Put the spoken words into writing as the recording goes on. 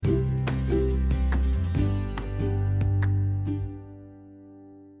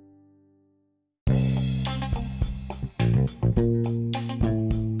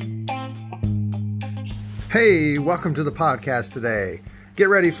Hey, welcome to the podcast today. Get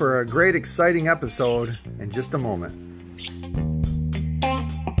ready for a great, exciting episode in just a moment.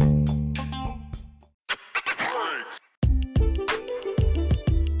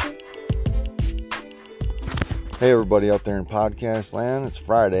 Hey, everybody out there in podcast land. It's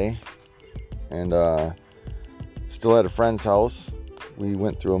Friday, and still at a friend's house. We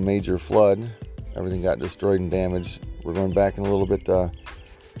went through a major flood. Everything got destroyed and damaged. We're going back in a little bit to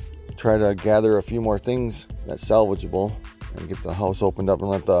try to gather a few more things that's salvageable and get the house opened up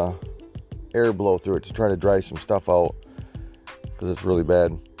and let the air blow through it to try to dry some stuff out because it's really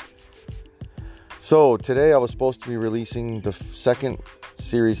bad. So today I was supposed to be releasing the second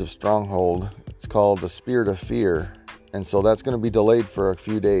series of Stronghold. It's called The Spirit of Fear, and so that's going to be delayed for a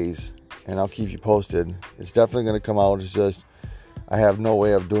few days, and I'll keep you posted. It's definitely going to come out. It's just I have no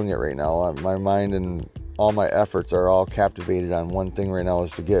way of doing it right now. My mind and all my efforts are all captivated on one thing right now,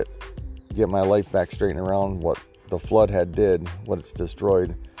 is to get my life back straight and around what the flood did, what it's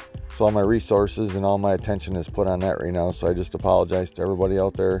destroyed. So all my resources and all my attention is put on that right now. So I just apologize to everybody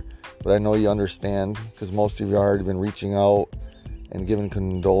out there, but I know you understand because most of you have already been reaching out and giving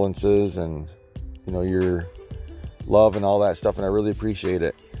condolences and your love and all that stuff, and I really appreciate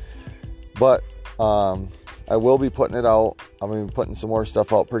it. But I will be putting it out. I'm going to be putting some more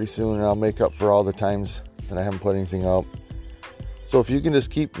stuff out pretty soon, and I'll make up for all the times that I haven't put anything out. So if you can just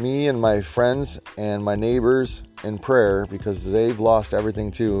keep me and my friends and my neighbors in prayer, because they've lost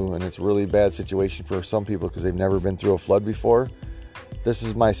everything too, and it's a really bad situation for some people because they've never been through a flood before. This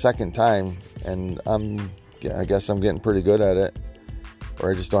is my second time, and I guess I'm getting pretty good at it,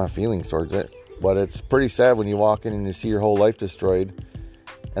 or I just don't have feelings towards it. But it's pretty sad when you walk in and you see your whole life destroyed,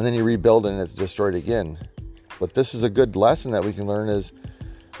 and then you rebuild it and it's destroyed again. But this is a good lesson that we can learn, is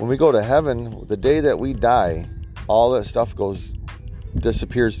when we go to heaven, the day that we die, all that stuff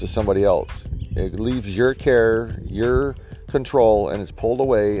disappears to somebody else. It leaves your care, your control, and it's pulled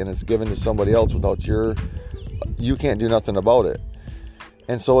away and it's given to somebody else without you can't do nothing about it.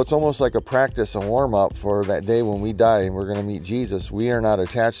 And so it's almost like a practice, a warm-up for that day when we die and we're going to meet Jesus. We are not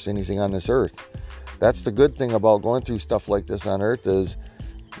attached to anything on this earth. That's the good thing about going through stuff like this on earth, is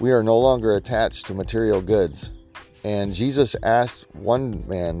we are no longer attached to material goods. And Jesus asked one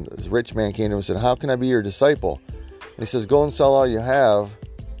man, this rich man came to him and said, "How can I be your disciple?" And he says, "Go and sell all you have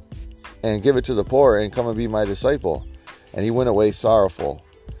and give it to the poor and come and be my disciple." And he went away sorrowful.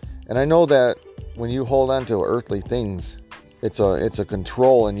 And I know that when you hold on to earthly things, it's a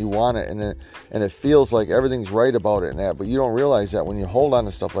control, and you want it, and it feels like everything's right about it and that, but you don't realize that when you hold on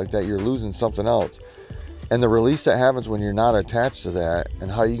to stuff like that, you're losing something else. And the release that happens when you're not attached to that, and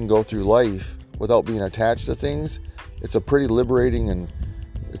how you can go through life without being attached to things, it's a pretty liberating, and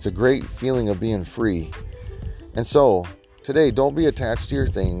it's a great feeling of being free. And so today, don't be attached to your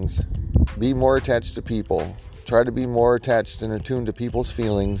things. Be more attached to people. Try to be more attached and attuned to people's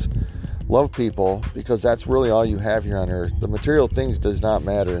feelings. Love people, because that's really all you have here on earth. The material things does not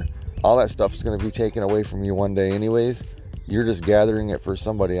matter. All that stuff is going to be taken away from you one day anyways. You're just gathering it for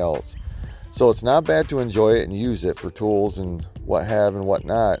somebody else. So it's not bad to enjoy it and use it for tools and what have and what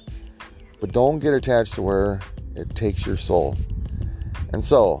not, but don't get attached to where it takes your soul. And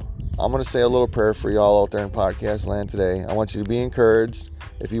so I'm going to say a little prayer for y'all out there in podcast land today. I want you to be encouraged.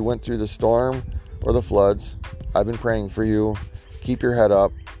 If you went through the storm or the floods, I've been praying for you. Keep your head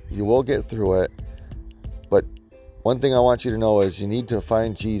up. You will get through it. But one thing I want you to know is you need to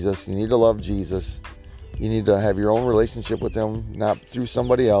find Jesus. You need to love Jesus. You need to have your own relationship with him, not through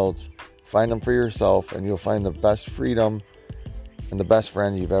somebody else. Find him for yourself, and you'll find the best freedom and the best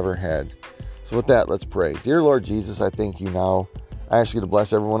friend you've ever had. So with that, let's pray. Dear Lord Jesus, I thank you now. I ask you to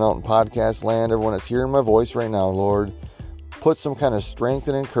bless everyone out in podcast land, everyone that's hearing my voice right now, Lord. Put some kind of strength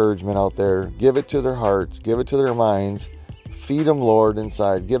and encouragement out there. Give it to their hearts. Give it to their minds. Feed them, Lord,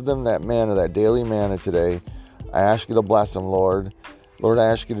 inside. Give them that manna, that daily manna today. I ask you to bless them, Lord. Lord,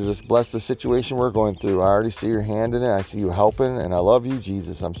 I ask you to just bless the situation we're going through. I already see your hand in it. I see you helping, and I love you,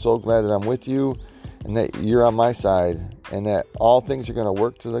 Jesus. I'm so glad that I'm with you and that you're on my side, and that all things are going to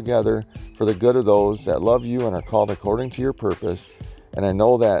work together for the good of those that love you and are called according to your purpose. And I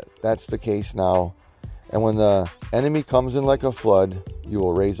know that that's the case now. And when the enemy comes in like a flood, you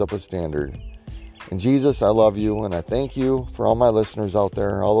will raise up a standard. And Jesus, I love you, and I thank you for all my listeners out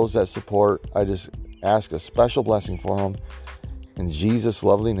there, all those that support. I just ask a special blessing for them. In Jesus'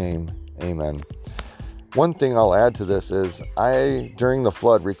 lovely name, amen. One thing I'll add to this is I, during the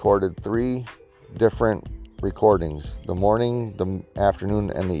flood, recorded 3 different recordings, the morning, the afternoon,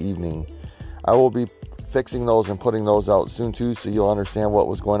 and the evening. I will be fixing those and putting those out soon too, so you'll understand what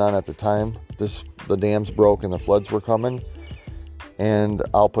was going on at the time. The dams broke and the floods were coming. and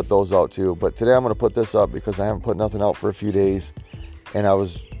I'll put those out too. But today I'm going to put this up because I haven't put nothing out for a few days, and I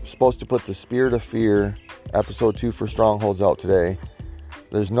was supposed to put the Spirit of Fear episode 2 for Strongholds out today.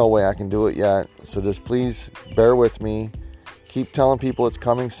 There's no way I can do it yet, so just please bear with me. Keep telling people it's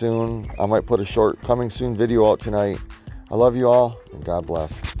coming soon. I might put a short coming soon video out tonight. I love you all, and God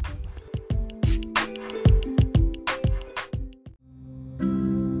bless.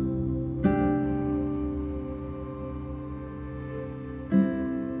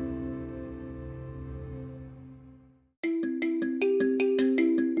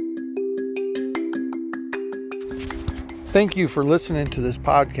 Thank you for listening to this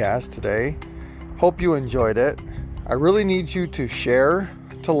podcast today. Hope you enjoyed it. I really need you to share,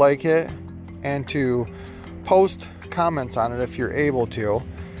 to like it, and to post comments on it if you're able to.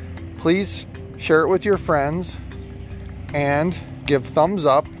 Please share it with your friends and give thumbs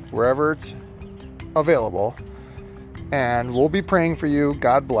up wherever it's available. And we'll be praying for you.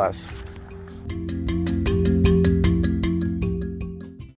 God bless.